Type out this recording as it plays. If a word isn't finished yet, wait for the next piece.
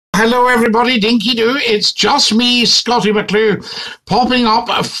hello everybody, Dinky-Doo. It's just me, Scottie McClue, popping up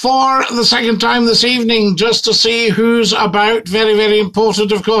for the second time this evening just to see who's about. Very, very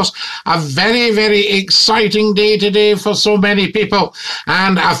important, of course. A very, very exciting day today for so many people.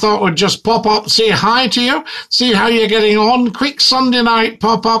 And I thought we'd just pop up, say hi to you, see how you're getting on. Quick Sunday night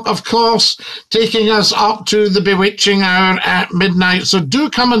pop-up, of course, taking us up to the bewitching hour at midnight. So do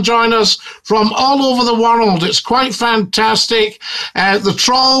come and join us from all over the world. It's quite fantastic. The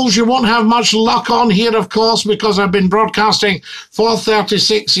trolls, you won't have much luck on here, of course, because I've been broadcasting for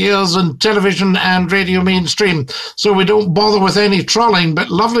 36 years in television and radio mainstream, so we don't bother with any trolling, but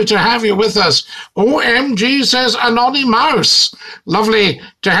lovely to have you with us. OMG, says Anony Mouse. Lovely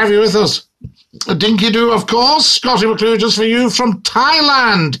to have you with us. Dinky-Doo, of course. Scottie McClue, just for you from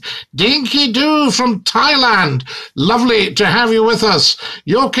Thailand. Dinky-Doo from Thailand. Lovely to have you with us.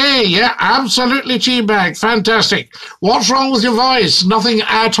 You okay? Yeah, absolutely, Teabag. Fantastic. What's wrong with your voice? Nothing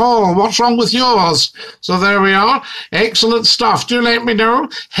at all. What's wrong with yours? So there we are. Excellent stuff. Do let me know.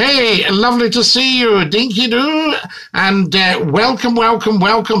 Hey, lovely to see you, Dinky-Doo. And welcome, welcome,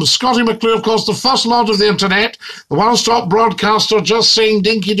 welcome. Scottie McClue, of course, the first lord of the internet, the one-stop broadcaster, just saying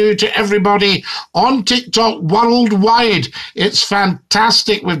Dinky-Doo to everybody on TikTok worldwide. It's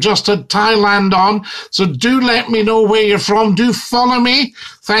fantastic. We've just had Thailand on, so do let me know where you're from. Do follow me.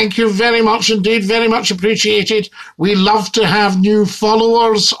 Thank you very much indeed. Very much appreciated. We love to have new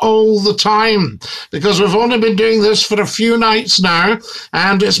followers all the time because we've only been doing this for a few nights now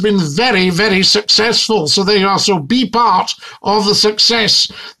and it's been very, very successful. So there you are. So be part of the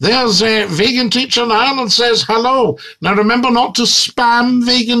success. There's a vegan teacher in Ireland says hello. Now remember not to spam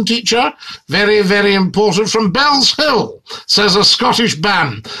vegan teacher. Very, very important. From Bells Hill, says a Scottish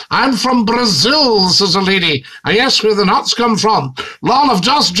ban. I'm from Brazil, says a lady. I ask where the nuts come from. Lol, I've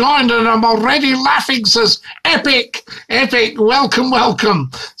just joined and I'm already laughing, says Epic. Epic, welcome, welcome.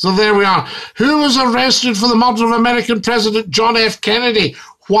 So there we are. Who was arrested for the murder of American President John F. Kennedy?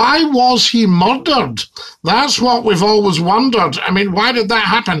 Why was he murdered? That's what we've always wondered. I mean, why did that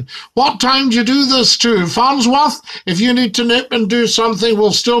happen? What time do you do this to? Farnsworth, if you need to nip and do something,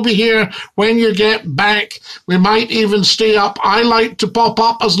 we'll still be here when you get back. We might even stay up. I like to pop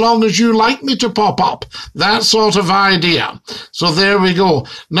up as long as you like me to pop up. That sort of idea. So there we go.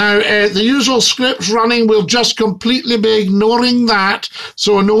 Now, the usual script's running. We'll just completely be ignoring that.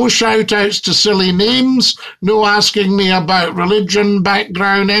 So no shout-outs to silly names. No asking me about religion,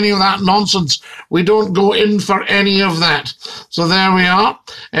 background, any of that nonsense. We don't go in for any of that. So there we are.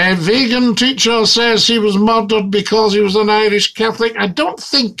 A vegan teacher says he was murdered because he was an Irish Catholic. I don't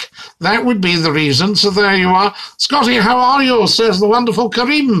think that would be the reason. So there you are. Scottie, how are you? Says the wonderful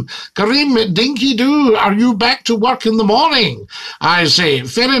Kareem. Kareem, Dinky-Doo, are you back to work in the morning? I say,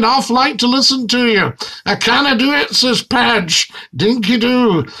 fair enough, like to listen to you. I canna do it, says Padge.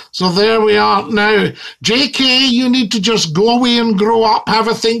 Dinky-Doo. So there we are. Now, JK, you need to just go away and grow up, have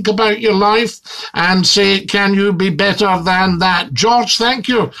a think about your life and say, can you be better than that? George, thank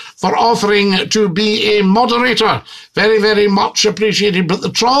you for offering to be a moderator. Very, very much appreciated. But the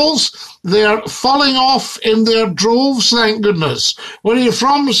trolls, they're falling off in their droves, thank goodness. Where are you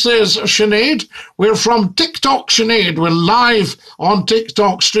from, says Sinead? We're from TikTok, Sinead. We're live on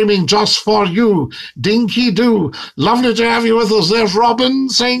TikTok, streaming just for you. Dinky-Doo. Lovely to have you with us. There's Robin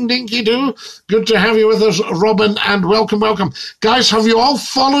saying Dinky-Doo. Good to have you with us, Robin, and welcome, welcome. Guys, have you all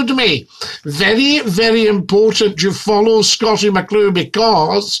followed me? Very, very important you follow Scottie McClue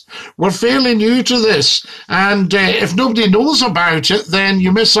because we're fairly new to this. And if nobody knows about it, then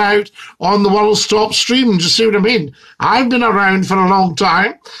you miss out on the world's top stream. Do you see what I mean? I've been around for a long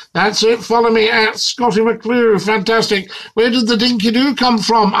time. That's it. Follow me at Scottie McClue. Fantastic. Where did the Dinky-Doo come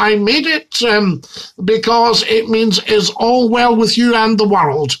from? I made it because it means is all well with you and the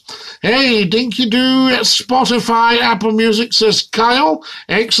world. Hey, Dinky-Doo, Spotify, Apple Music, says Kyle.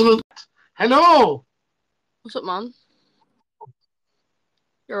 Excellent. Hello. What's up, man?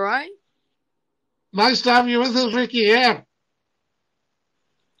 You all right? Nice to have you with us, Ricky. Yeah.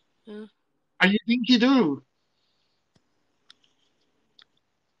 Yeah. Are you Dinky-Doo?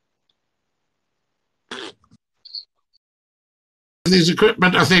 These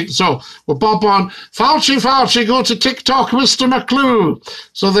equipment, I think. So we'll pop on. Fauci, go to TikTok, Mr. McClue.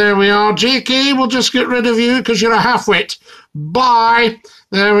 So there we are. JK, we'll just get rid of you because you're a half-wit. Bye.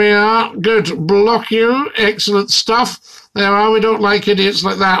 There we are. Good. Block you. Excellent stuff. There we are. We don't like idiots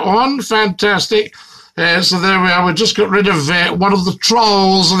like that one. Fantastic. So there we are. We just got rid of one of the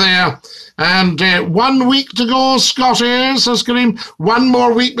trolls there. And 1 week to go, Scottie, says Kareem. 1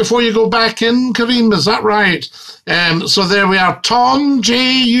 more week before you go back in, Kareem. Is that right? So there we are. Tom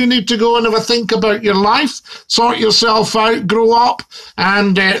J, you need to go and have a think about your life. Sort yourself out, grow up,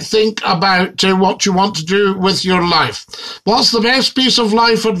 and think about what you want to do with your life. What's the best piece of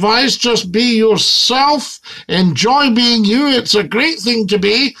life advice? Just be yourself. Enjoy being you. It's a great thing to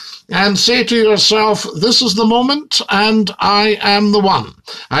be. And say to yourself, this is the moment, and I am the one.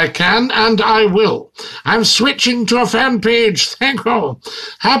 I can and I will. I'm switching to a fan page. Thank you.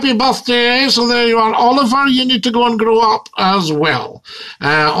 Happy birthday. So there you are. Oliver, you need to go and grow up as well.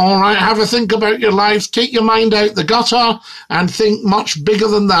 All right, have a think about your life. Take your mind out the gutter and think much bigger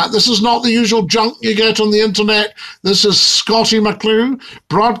than that. This is not the usual junk you get on the internet. This is Scottie McClue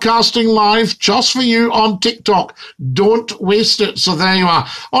broadcasting live just for you on TikTok. Don't waste it. So there you are.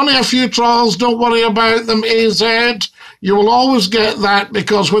 Only a few trolls. Don't worry about them, AZ. You will always get that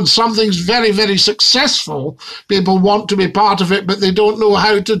because when something's very, very successful, people want to be part of it, but they don't know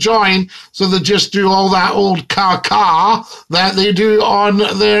how to join, so they just do all that old caca that they do on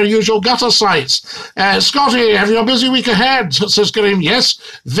their usual gutter sites. Scottie, have you a busy week ahead? Says Kareem. Yes,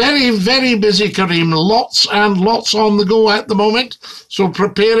 very, very busy, Kareem. Lots and lots on the go at the moment, so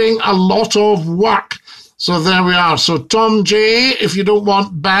preparing a lot of work. So there we are. So Tom J, if you don't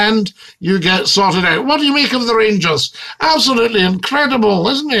want banned, you get sorted out. What do you make of the Rangers? Absolutely incredible,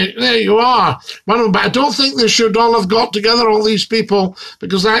 isn't it? There you are. But I don't think they should all have got together, all these people,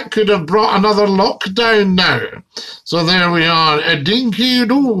 because that could have brought another lockdown now. So there we are. A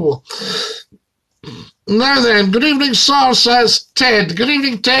Dinky-Doo. Now then, good evening, sir, says Ted. Good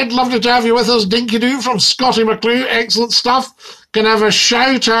evening, Ted. Lovely to have you with us. Dinky-Doo from Scottie McClue. Excellent stuff. Can have a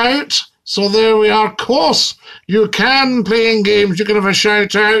shout out. So there we are. Of course, you can play in games. You can have a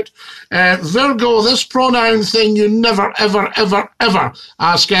shout out. Virgo, this pronoun thing, you never, ever, ever, ever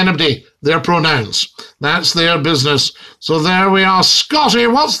ask anybody their pronouns. That's their business. So there we are. Scottie,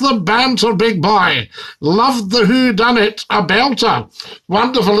 what's the banter, big boy? Loved the whodunit, a belter.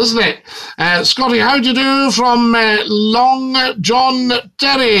 Wonderful, isn't it? Scottie, how do you do from Long John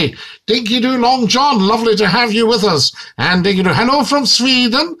Terry? Dinky-Doo, Long John, lovely to have you with us. And Dinky-Doo, hello from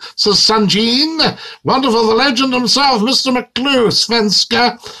Sweden, says Sanjin. Wonderful, the legend himself, Mr. McClue,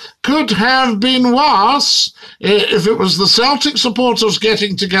 Svenska. Could have been worse if it was the Celtic supporters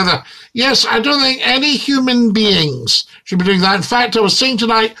getting together. Yes, I don't think any human beings should be doing that. In fact, I was saying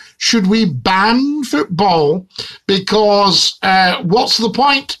tonight, should we ban football? Because what's the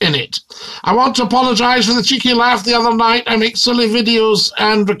point in it? I want to apologise for the cheeky laugh the other night. I make silly videos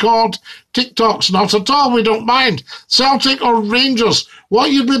and record TikToks. Not at all, we don't mind. Celtic or Rangers,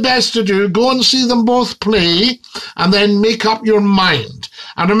 what you'd be best to do, go and see them both play and then make up your mind.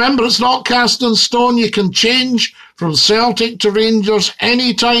 And remember, it's not cast in stone. You can change from Celtic to Rangers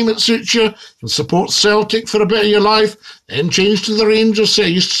any time it suits you. You can support Celtic for a bit of your life, then change to the Rangers. Say, I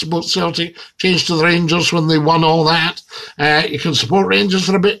used to support Celtic, change to the Rangers when they won all that. You can support Rangers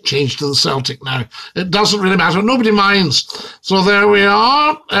for a bit, change to the Celtic now. It doesn't really matter. Nobody minds. So there we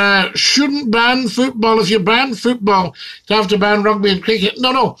are. Shouldn't ban football. If you ban football, you have to ban rugby and cricket.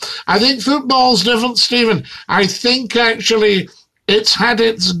 No. I think football's different, Stephen. I think actually it's had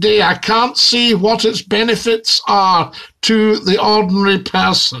its day. I can't see what its benefits are to the ordinary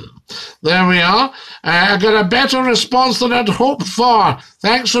person. There we are. I got a better response than I'd hoped for.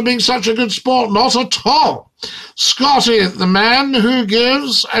 Thanks for being such a good sport. Not at all. Scottie, the man who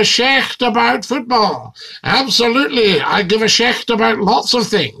gives a shecht about football. Absolutely. I give a shecht about lots of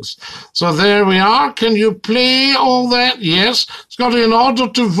things. So there we are. Can you play all that? Yes. Scottie, in order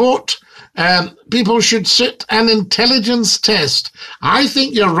to vote, people should sit an intelligence test. I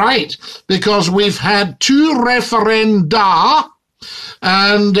think you're right, because we've had 2 referenda,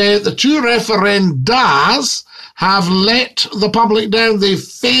 and the 2 referendas have let the public down. They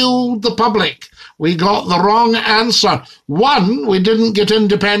failed the public. We got the wrong answer. 1, we didn't get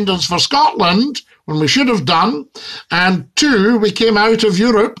independence for Scotland when we should have done, and 2, we came out of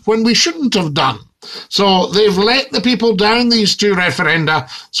Europe when we shouldn't have done. So they've let the people down, these 2 referenda.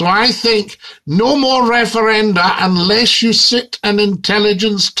 So I think no more referenda unless you sit an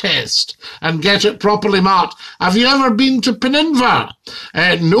intelligence test and get it properly marked. Have you ever been to Peninva?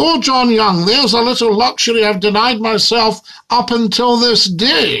 No, John Young. There's a little luxury I've denied myself up until this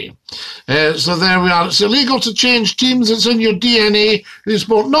day. So there we are. It's illegal to change teams. It's in your DNA.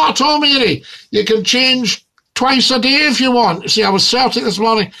 Not at all, Mary. You can change twice a day if you want. See, I was Celtic this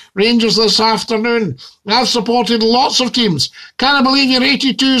morning, Rangers this afternoon. I've supported lots of teams. Can't believe you're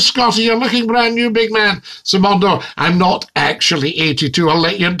 82, Scottie. You're looking brand new, big man. Simondo, I'm not actually 82. I'll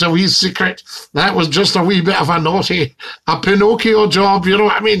let you into a wee secret. That was just a wee bit of a Pinocchio job, you know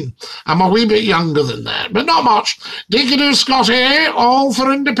what I mean? I'm a wee bit younger than that, but not much. Dinky-Doo, Scottie, all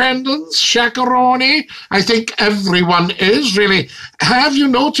for independence. Shakaroni, I think everyone is, really. Have you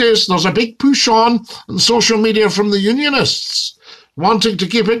noticed there's a big push on social media from the Unionists? Wanting to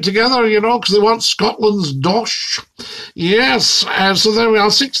keep it together, you know, because they want Scotland's dosh. Yes, so there we are.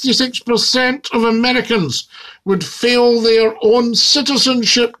 66% of Americans would fail their own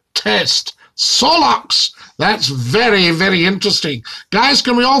citizenship test. Solux! That's very, very interesting. Guys,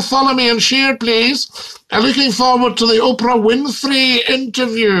 can we all follow me and share, please? I'm looking forward to the Oprah Winfrey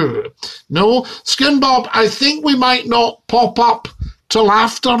interview. No? Skin Bob, I think we might not pop up till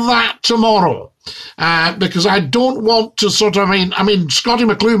after that tomorrow. Because I don't want to sort of, I mean, Scottie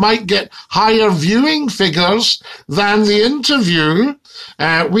McClue might get higher viewing figures than the interview.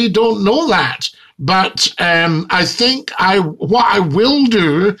 We don't know that. But I think what I will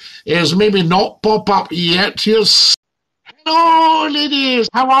do is maybe not pop up yet. Here's... Hello, ladies.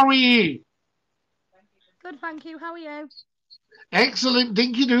 How are we? Good, thank you. How are you? Excellent.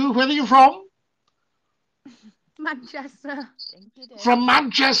 Dinky-Doo. Where are you from? Manchester. From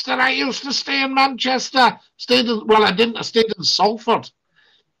Manchester. I used to stay in Manchester. I didn't. I stayed in Salford.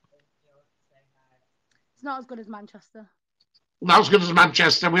 It's not as good as Manchester. Not as good as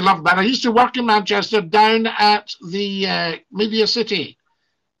Manchester. We love that. I used to work in Manchester down at the Media City,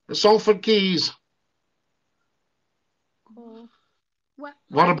 the Salford Quays. Cool.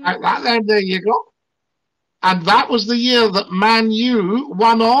 What about that then? There you go. And that was the year that Man U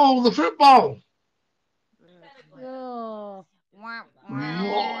won all the football. Oh.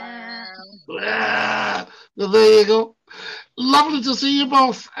 So there you go. Lovely to see you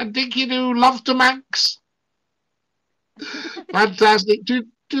both. And Dinky-Doo, love to Manx. Fantastic. Two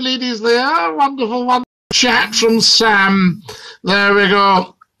ladies there. Wonderful one. Chat from Sam. There we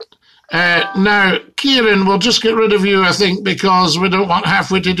go. Now, Kieran, we'll just get rid of you, I think, because we don't want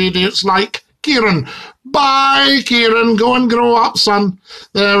half-witted idiots like Kieran. Bye, Kieran. Go and grow up, son.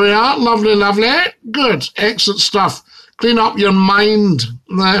 There we are. Lovely, lovely. Good. Excellent stuff. Clean up your mind.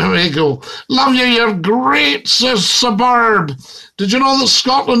 There we go. Love you. You're great, says Suburb. Did you know that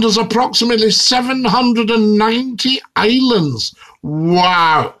Scotland has approximately 790 islands?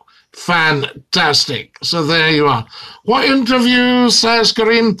 Wow. Fantastic. So there you are. What interview, says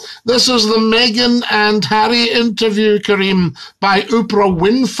Kareem? This is the Meghan and Harry interview, Kareem, by Oprah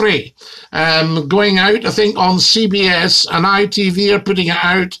Winfrey. Going out, I think, on CBS, and ITV are putting it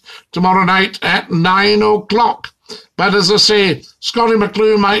out tomorrow night at 9 o'clock. But as I say, Scottie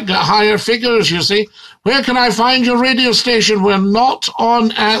McClue might get higher figures, you see. Where can I find your radio station? We're not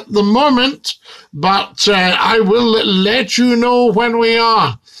on at the moment, but I will let you know when we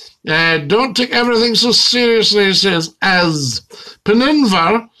are. Don't take everything so seriously, it says, as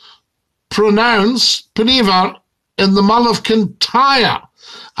Peninver, pronounced Peniver, in the Mull of Kintyre.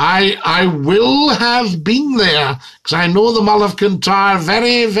 I will have been there, because I know the Mull of Kintyre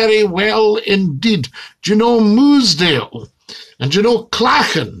very, very well indeed. Do you know Moosdale? And do you know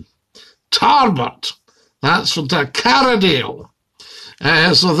Clachan? Tarbert? That's for Carradale.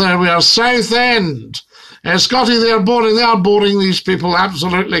 So there we are, Southend. Scottie, they are boring, these people,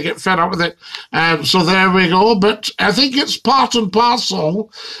 absolutely get fed up with it. So there we go, but I think it's part and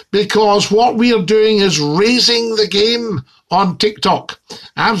parcel, because what we are doing is raising the game on TikTok.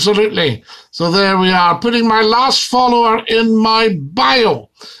 Absolutely. So there we are, putting my last follower in my bio.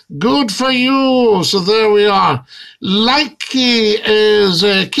 Good for you. So there we are. Likey is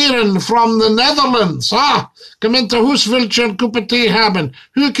Kieran from the Netherlands. Come into Hoesviltje and Coupe Thee hebben.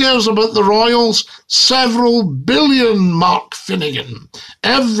 Who cares about the Royals? Several billion, Mark Finnegan.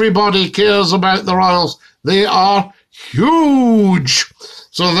 Everybody cares about the Royals. They are huge.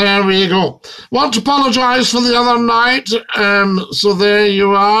 So there we go. Want to apologise for the other night. So there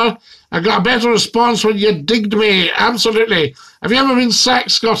you are. I got a better response when you digged me. Absolutely. Have you ever been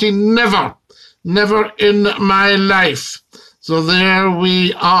sacked, Scottie? Never. Never in my life. So there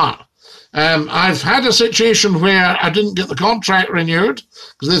we are. I've had a situation where I didn't get the contract renewed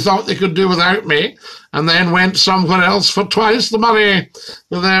because they thought they could do without me, and then went somewhere else for twice the money.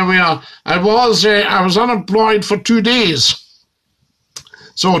 So there we are. I was unemployed for 2 days.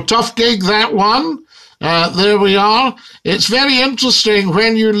 So tough gig, that one. There we are. It's very interesting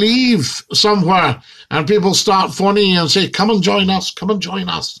when you leave somewhere and people start phoning you and say, come and join us, come and join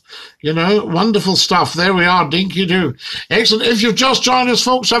us. You know, wonderful stuff. There we are, Dinky-Doo. Excellent. If you've just joined us,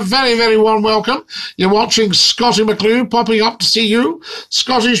 folks, a very, very warm welcome. You're watching Scottie McClue, popping up to see you.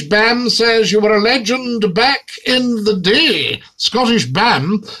 Scottish Bam says you were a legend back in the day. Scottish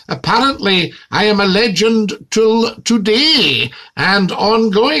Bam, apparently I am a legend till today and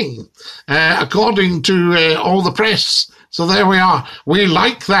ongoing, according to all the press. So there we are. We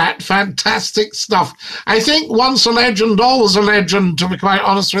like that. Fantastic stuff. I think once a legend, always a legend, to be quite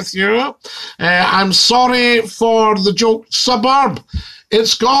honest with you. I'm sorry for the joke. Suburb.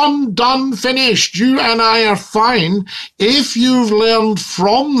 It's gone, done, finished. You and I are fine. If you've learned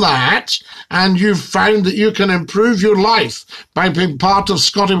from that and you've found that you can improve your life by being part of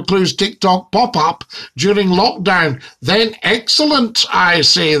Scottie McClue's TikTok pop-up during lockdown, then excellent, I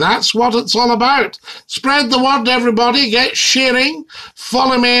say. That's what it's all about. Spread the word, everybody. Get sharing.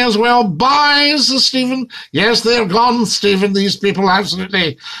 Follow me as well. Bye, Stephen. Yes, they're gone, Stephen, these people,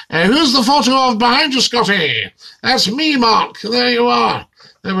 absolutely. Who's the photo of behind you, Scottie? That's me, Mark. There you are.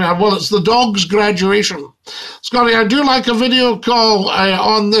 There we are. Well, it's the dog's graduation. Scottie, I do like a video call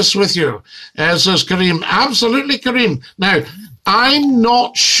on this with you, says Kareem. Absolutely, Kareem. Now, I'm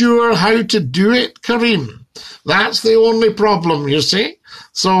not sure how to do it, Kareem. That's the only problem, you see.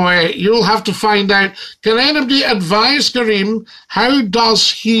 So you'll have to find out. Can anybody advise Kareem, how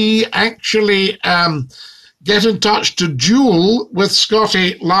does he actually get in touch to duel with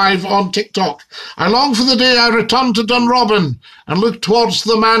Scottie live on TikTok? I long for the day I return to Dunrobin and look towards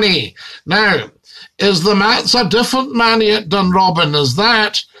the Manny. Now, it's a different Manny at Dunrobin, is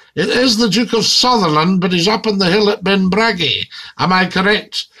that? It is the Duke of Sutherland, but he's up in the hill at Benbraggie. Am I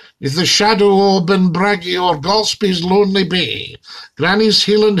correct? Is the shadow of Benbraggie or Golspie's Lonely Bay, Granny's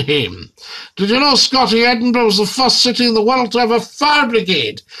Hill and Hame. Did you know, Scottie, Edinburgh was the first city in the world to have a fire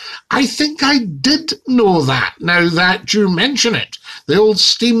brigade? I think I did know that, now that you mention it. The old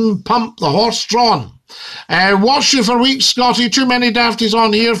steam pump, the horse-drawn. Watched you for weeks, Scottie. Too many dafties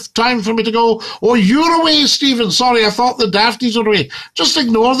on here. Time for me to go. Oh, you're away, Stephen. Sorry, I thought the dafties were away. Just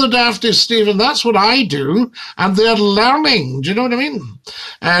ignore the dafties, Stephen. That's what I do. And they're learning. Do you know what I mean?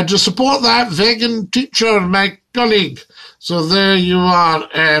 To support that vegan teacher, my colleague. So there you are.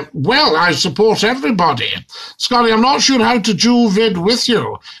 Well, I support everybody. Scottie, I'm not sure how to dual vid with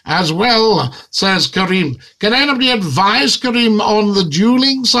you as well, says Kareem. Can anybody advise Kareem on the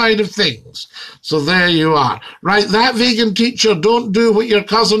dueling side of things? So there you are. Right, that vegan teacher, don't do what your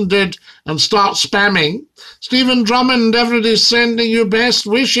cousin did and start spamming. Stephen Drummond, everybody's sending you best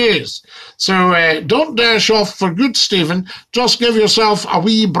wishes. So don't dash off for good, Stephen. Just give yourself a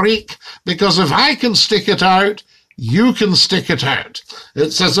wee break, because if I can stick it out, you can stick it out.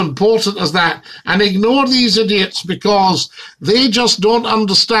 It's as important as that. And ignore these idiots, because they just don't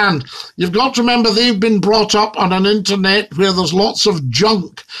understand. You've got to remember they've been brought up on an internet where there's lots of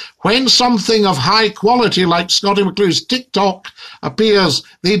junk. When something of high quality like Scottie McClue's TikTok appears,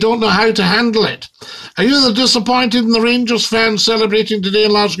 they don't know how to handle it. Are you disappointed in the Rangers fans celebrating today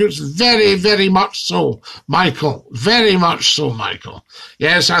in large groups? Very, very much so, Michael. Very much so, Michael.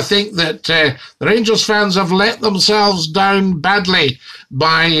 Yes, I think that the Rangers fans have let themselves down badly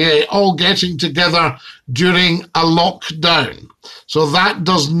by all getting together during a lockdown. So that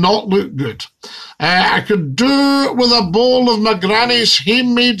does not look good. I could do with a bowl of my granny's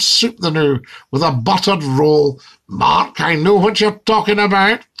handmade soup the new, with a buttered roll. Mark, I know what you're talking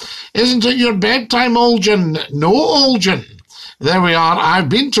about. Isn't it your bedtime, Olgin? No, Olgin. There we are. I've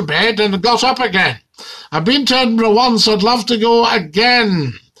been to bed and got up again. I've been to Edinburgh once. I'd love to go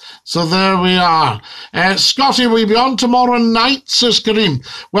again. So there we are. Scottie, we'll be on tomorrow night, says Kareem.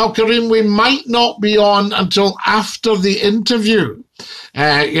 Well, Kareem, we might not be on until after the interview.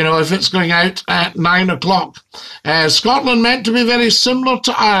 You know, if it's going out at 9 o'clock. Scotland meant to be very similar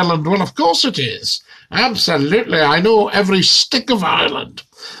to Ireland. Well, of course it is. Absolutely. I know every stick of Ireland.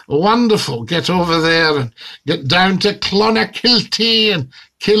 Wonderful. Get over there and get down to Clonakilty and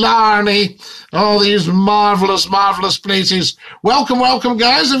Killarney, all these marvellous, marvellous places. Welcome, welcome,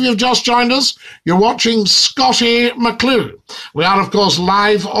 guys. If you've just joined us, you're watching Scottie McClue. We are, of course,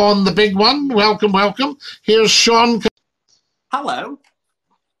 live on the big one. Welcome, welcome. Here's Sean. Hello.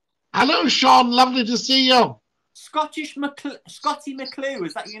 Hello, Sean. Lovely to see you. Scottie McClue,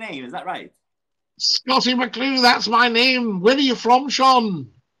 is that your name? Is that right? Scottie McClue, that's my name. Where are you from, Sean?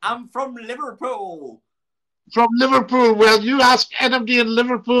 I'm from Liverpool. From Liverpool. Well, you ask anybody in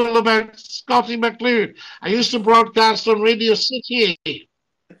Liverpool about Scottie McClue. I used to broadcast on Radio City. Did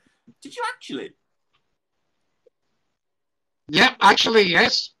you actually? Yep, actually,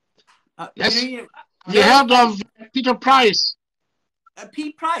 yes. Yes. You heard of Peter Price?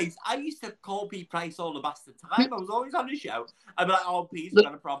 Pete Price. I used to call Pete Price all the bastard time. I was always on the show. I'd be like, "Oh, Pete's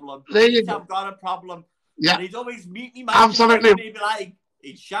got a problem. Pete, I've got a problem." Yeah, and he'd always mute me, absolutely. And he'd be like,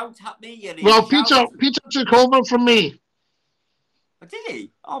 he'd shout at me, and Peter took over from me. Oh, did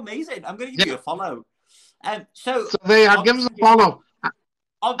he? Oh, amazing! I'm going to give you a follow. So they are. Give us a follow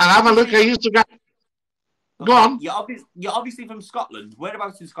and have a look. I used to get. Go on. You're obviously from Scotland.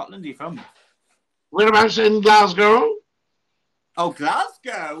 Whereabouts in Scotland are you from? Whereabouts in Glasgow? Oh,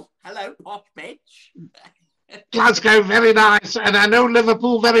 Glasgow. Hello, posh bitch. Glasgow, very nice. And I know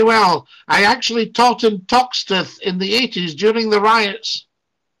Liverpool very well. I actually taught in Toxteth in the 80s during the riots.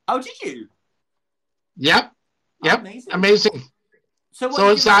 Oh, did you? Yep. Yep. Amazing. So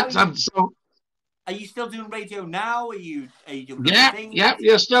it's that. Are you still doing radio now? Are you doing things? Yeah,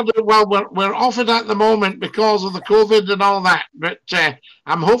 you're still doing well. We're off it at the moment because of the COVID and all that. But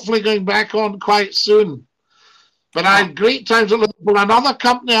I'm hopefully going back on quite soon. But I had great times at Liverpool. Another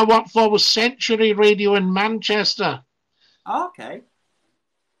company I worked for was Century Radio in Manchester. Oh, okay.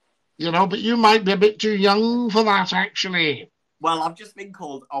 You know, but you might be a bit too young for that, actually. Well, I've just been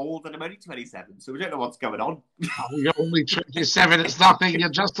called old and I'm only 27, so we don't know what's going on. Oh, you're only 27. It's nothing. You're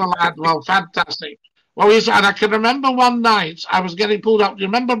just a lad. Well, fantastic. Well, and I can remember one night I was getting pulled up. Do you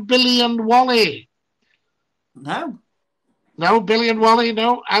remember Billy and Wally? No. No, Billy and Wally,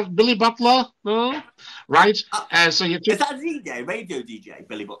 no. Billy Butler, no. Right. So you took... Is that a DJ, radio DJ,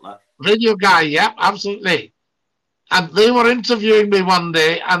 Billy Butler? Radio guy, yeah, absolutely. And they were interviewing me one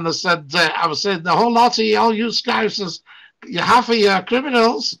day, and they said, I was saying, the whole lot of you, all you Scousers, half of you are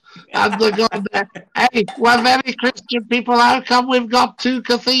criminals. And they're going, hey, we're very Christian people. How come we've got 2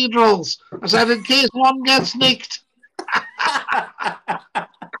 cathedrals? I said, in case one gets nicked.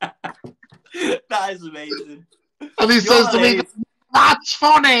 That is amazing. And he says to me, that's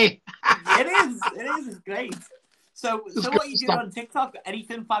funny. It is. It's great. So what are you doing on TikTok?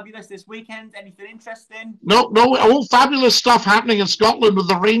 Anything fabulous this weekend? Anything interesting? No, all fabulous stuff happening in Scotland with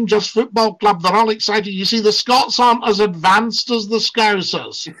the Rangers Football Club. They're all excited. You see, the Scots aren't as advanced as the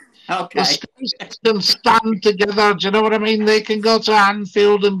Scousers. Okay. The Scousers can stand together. Do you know what I mean? They can go to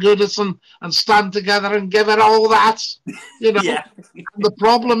Anfield and Goodison and stand together and give it all that. You know. Yeah. And the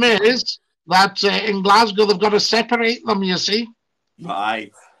problem is that in Glasgow they've got to separate them, you see.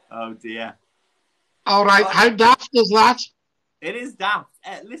 Right. Oh, dear. All right. How daft is that? It is daft.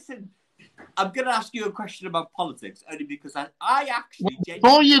 Listen, I'm going to ask you a question about politics, only because I actually...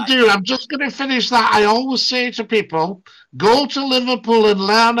 Before you do, I'm just going to finish that. I always say to people, go to Liverpool and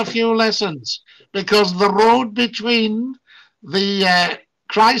learn a few lessons, because the road between the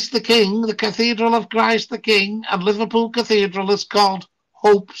Christ the King, the Cathedral of Christ the King, and Liverpool Cathedral is called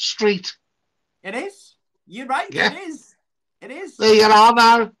Hope Street. It is. You're right. Yeah. It is. It is. There you are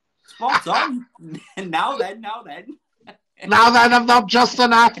now. Spot on. Now then. Now then, I'm not just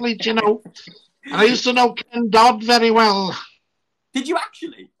an athlete, you know. And I used to know Ken Dodd very well. Did you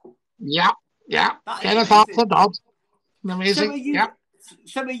actually? Yeah. Kenneth Arthur Dodd. Amazing.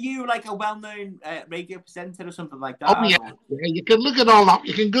 So are you like a well-known radio presenter or something like that? Oh, yeah. You can look it all up.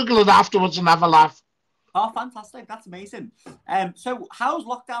 You can Google it afterwards and have a laugh. Oh, fantastic. That's amazing. So how's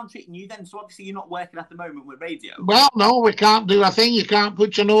lockdown treating you then? So obviously you're not working at the moment with radio. Well, no, we can't do a thing. You can't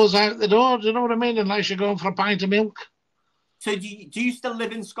put your nose out the door. Do you know what I mean? Unless you're going for a pint of milk. So do you still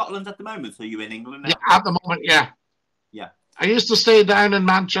live in Scotland at the moment? Or are you in England now? Yeah, at the moment, yeah. Yeah. I used to stay down in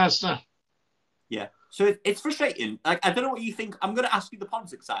Manchester. Yeah. So it's frustrating. Like, I don't know what you think. I'm going to ask you the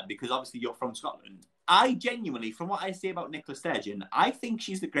politics side because obviously you're from Scotland. I genuinely, from what I see about Nicola Sturgeon, I think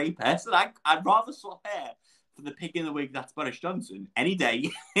she's a great person. I'd rather swap her for the pig in the wig that's Boris Johnson any day,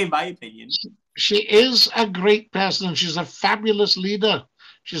 in my opinion. She is a great person. She's a fabulous leader.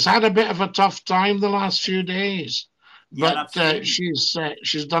 She's had a bit of a tough time the last few days. Yeah, but she's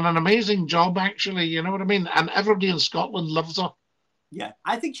done an amazing job, actually. You know what I mean? And everybody in Scotland loves her. Yeah,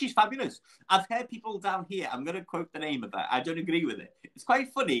 I think she's fabulous. I've heard people down here, I'm going to quote the name of it. I don't agree with it. It's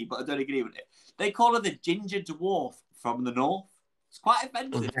quite funny, but I don't agree with it. They call her the ginger dwarf from the north. It's quite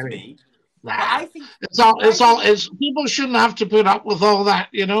offensive to me. Nah. But I think it's people shouldn't have to put up with all that,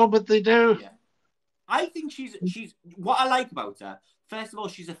 you know, but they do. Yeah. I think she's what I like about her. First of all,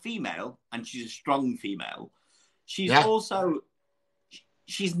 she's a female and she's a strong female. She's also...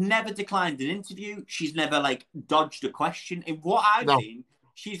 She's never declined an interview. She's never, like, dodged a question. In what I've seen,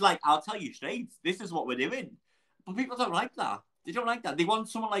 she's like, I'll tell you straight, this is what we're doing. But people don't like that. They don't like that. They want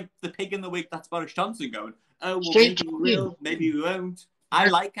someone like the pig in the wig that's Boris Johnson going, oh, well, maybe we will, maybe we won't. I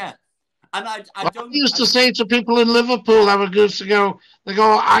like her. And I used to say to people in Liverpool, I would used to go, they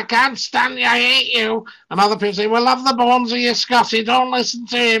go, I can't stand you, I hate you. And other people say, well, love the bones of you, Scottie, don't listen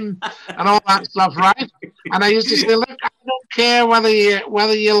to him. And all that stuff, right? And I used to say, look, I don't care whether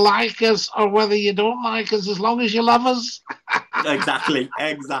you like us or whether you don't like us, as long as you love us. Exactly.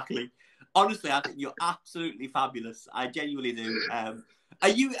 Honestly, I think you're absolutely fabulous. I genuinely do. Are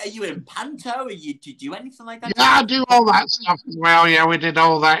you in panto? Do you do anything like that? Yeah, I do all that stuff as well. Yeah, we did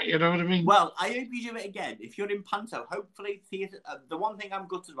all that. You know what I mean? Well, I hope you do it again. If you're in panto, hopefully theatre. The one thing I'm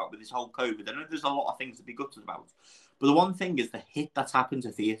gutted about with this whole COVID, I know there's a lot of things to be gutted about, but the one thing is the hit that's happened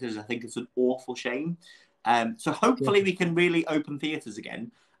to theatres. I think it's an awful shame. So hopefully we can really open theatres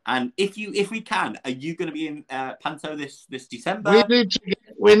again. And if we can, are you going to be in panto this December?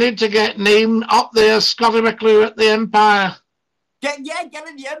 We need to get named up there, Scottie McClue at the Empire. Get in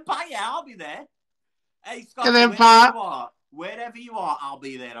the Empire. I'll be there. Hey, Scottie, wherever you are, I'll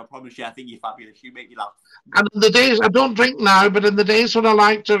be there. I promise you. I think you're fabulous. You make me laugh. And in the days, I don't drink now, but in the days when I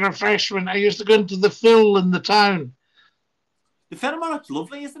liked a refreshment, I used to go into the Phil in the town. The Philharmonic's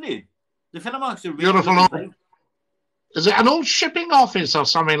lovely, isn't it? The Philharmonic's a really beautiful. Lovely place. Is it an old shipping office or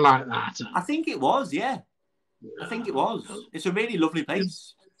something like that? I think it was, yeah. I think it was. It's a really lovely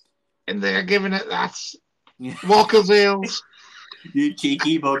place. And they're giving it that. Walker's Ales. You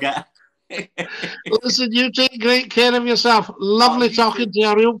cheeky bugger. Listen, you take great care of yourself. Lovely talking to you.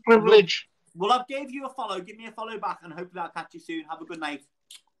 A real privilege. Well, I gave you a follow. Give me a follow back, and hopefully I'll catch you soon. Have a good night.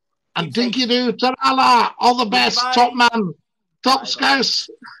 And Dinky-Doo, ta-ra, all the best, bye. Top man, top scouse.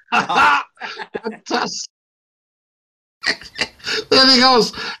 Fantastic. There he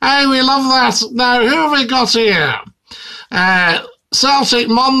goes. Hey, we love that. Now, who have we got here? Celtic,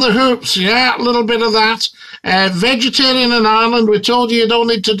 Mon the Hoops, yeah, a little bit of that. Vegetarian in Ireland, we told you don't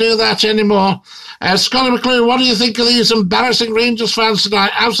need to do that anymore. Scottie McClue, what do you think of these embarrassing Rangers fans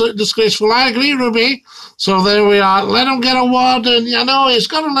tonight? Absolutely disgraceful. I agree, Ruby. So there we are. Let him get a word in. You know, he's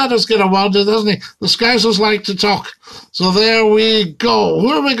got to let us get a word in, doesn't he? The Scousers like to talk. So there we go.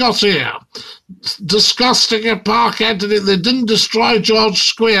 Who have we got here? Disgusting at Parkhead. They didn't destroy George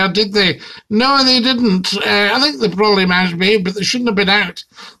Square, did they? No, they didn't. I think they probably managed to be, but they shouldn't have been out.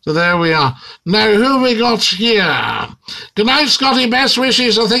 So there we are. Now, who have we got here? Good night, Scottie. Best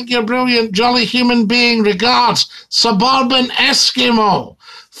wishes. I think you're a brilliant, jolly human being. Regards, Suburban Eskimo.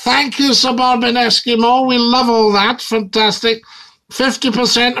 Thank you, Suburban Eskimo. We love all that. Fantastic.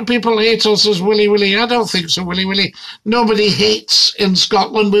 50% of people hate us as Willy Willy. I don't think so, Willy Willy. Nobody hates in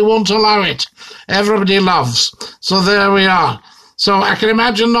Scotland. We won't allow it. Everybody loves. So there we are. So I can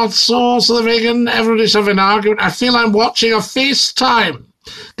imagine not so the vegan. Everybody's having an argument. I feel I'm watching a FaceTime.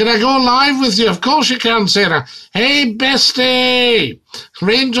 Can I go live with you? Of course you can, Sarah. Hey, bestie.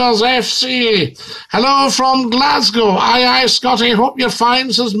 Rangers FC. Hello from Glasgow. Aye, Scottie. Hope you're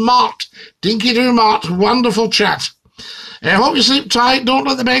fine, says Mart. Dinky-Doo Mart. Wonderful chat. I hope you sleep tight. Don't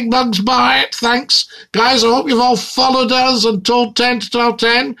let the big bugs bite. Thanks. Guys, I hope you've all followed us and told 10 to tell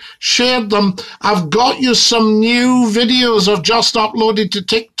 10. Shared them. I've got you some new videos I've just uploaded to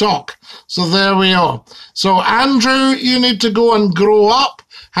TikTok. So there we are. So, Andrew, you need to go and grow up.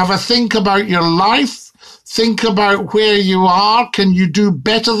 Have a think about your life. Think about where you are. Can you do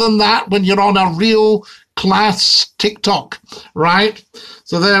better than that when you're on a real class TikTok, right?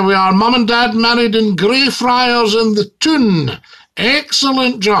 So there we are. Mum and Dad married in Greyfriars in the Toon.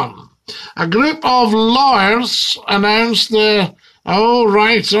 Excellent, John. A group of lawyers announced the... Oh,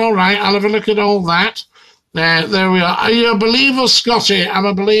 right, all right. I'll have a look at all that. There we are. Are you a believer, Scottie? I'm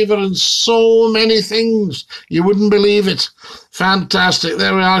a believer in so many things. You wouldn't believe it. Fantastic.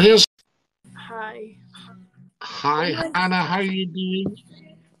 There we are. Here's... Hi. Hi, Hannah. How are you doing?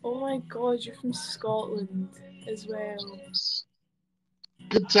 Oh my God, you're from Scotland as well.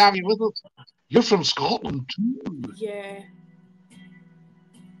 Good to have you with us. You're from Scotland too. Yeah.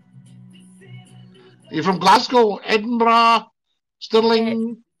 You're from Glasgow, Edinburgh,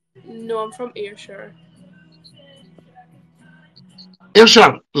 Stirling? No, I'm from Ayrshire.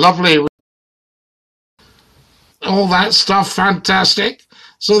 Ayrshire, lovely. All that stuff, fantastic.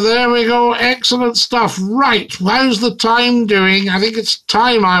 So there we go, excellent stuff. Right, how's the time doing? I think it's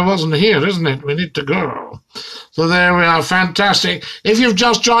time I wasn't here, isn't it? We need to go. So there we are, fantastic. If you've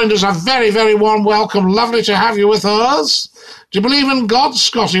just joined us, a very, very warm welcome. Lovely to have you with us. Do you believe in God,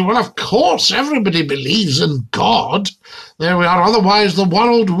 Scottie? Well, of course, everybody believes in God. There we are, otherwise the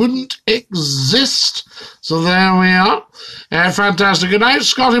world wouldn't exist. So there we are. Fantastic. Good night,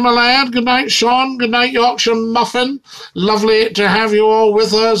 Scottie, my lad. Good night, Sean. Good night, Yorkshire Muffin. Lovely to have you all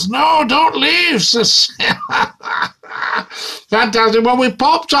with us. No, don't leave, sis. Fantastic. Well, we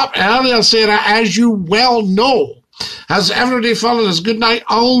popped up earlier, Sarah, as you well know. Has everybody followed us? Good night,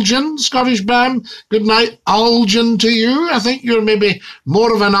 Algin, Scottish Bam. Good night, Algin, to you. I think you're maybe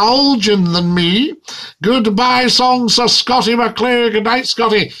more of an Algin than me. Goodbye, song, Sir Scottie McClue. Good night,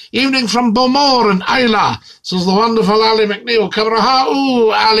 Scottie. Evening from Beaumore and Isla. Says the wonderful Ali McNeil.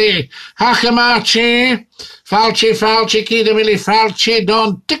 Cabrahau, Ali. Hakamache. Falchi, Falchi, Kidamili, Falchi,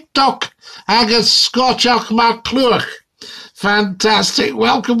 Don TikTok. Agus Scotchach McClue. Fantastic.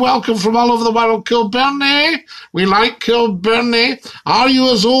 Welcome, welcome from all over the world. Kilbirnie. We like Kilbirnie. Are you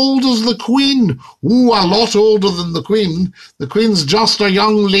as old as the Queen? Ooh, a lot older than the Queen. The Queen's just a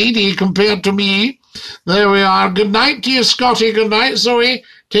young lady compared to me. There we are. Good night to you, Scottie. Good night, Zoe.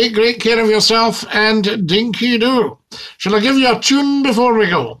 Take great care of yourself and Dinky-Doo. Shall I give you a tune before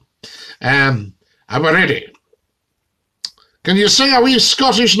we go? Are we ready? Can you sing a wee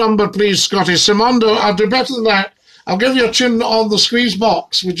Scottish number, please, Scottie? Simondo, I'll do better than that. I'll give you a tune on the squeeze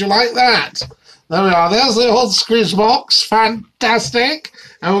box. Would you like that? There we are. There's the old squeeze box. Fantastic.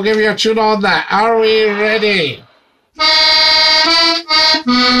 And we'll give you a tune on that. Are we ready?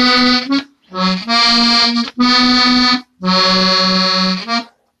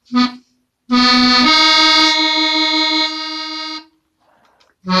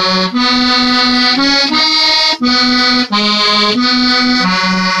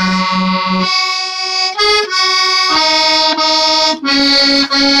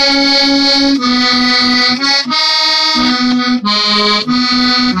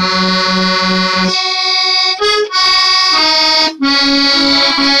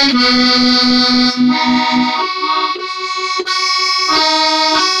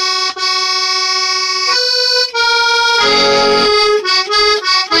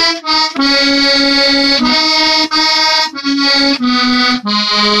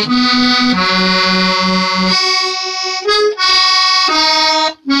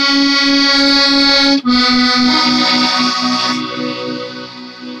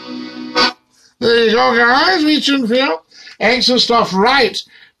 There you go, guys. Reaching for you. Excellent stuff. Right.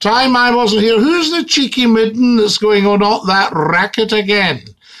 Time I wasn't here. Who's the cheeky midden that's going on not that racket again?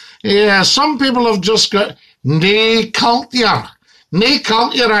 Yeah, some people have just got nae culture. Nae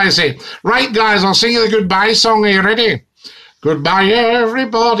culture, I say. Right, guys, I'll sing you the goodbye song. Are you ready? Goodbye,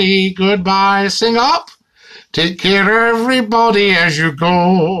 everybody. Goodbye. Sing up. Take care, everybody, as you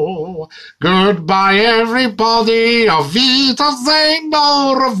go. Goodbye, everybody. Auf Wiedersehen,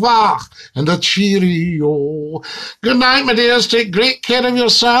 au revoir, and a cheerio. Good night, my dears. Take great care of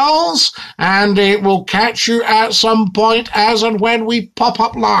yourselves, and we'll catch you at some point as and when we pop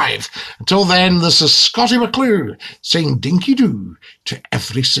up live. Until then, this is Scottie McClue saying Dinky-Doo to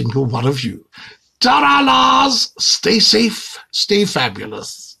every single one of you. Ta-ra, Lars. Stay safe. Stay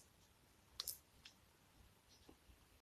fabulous.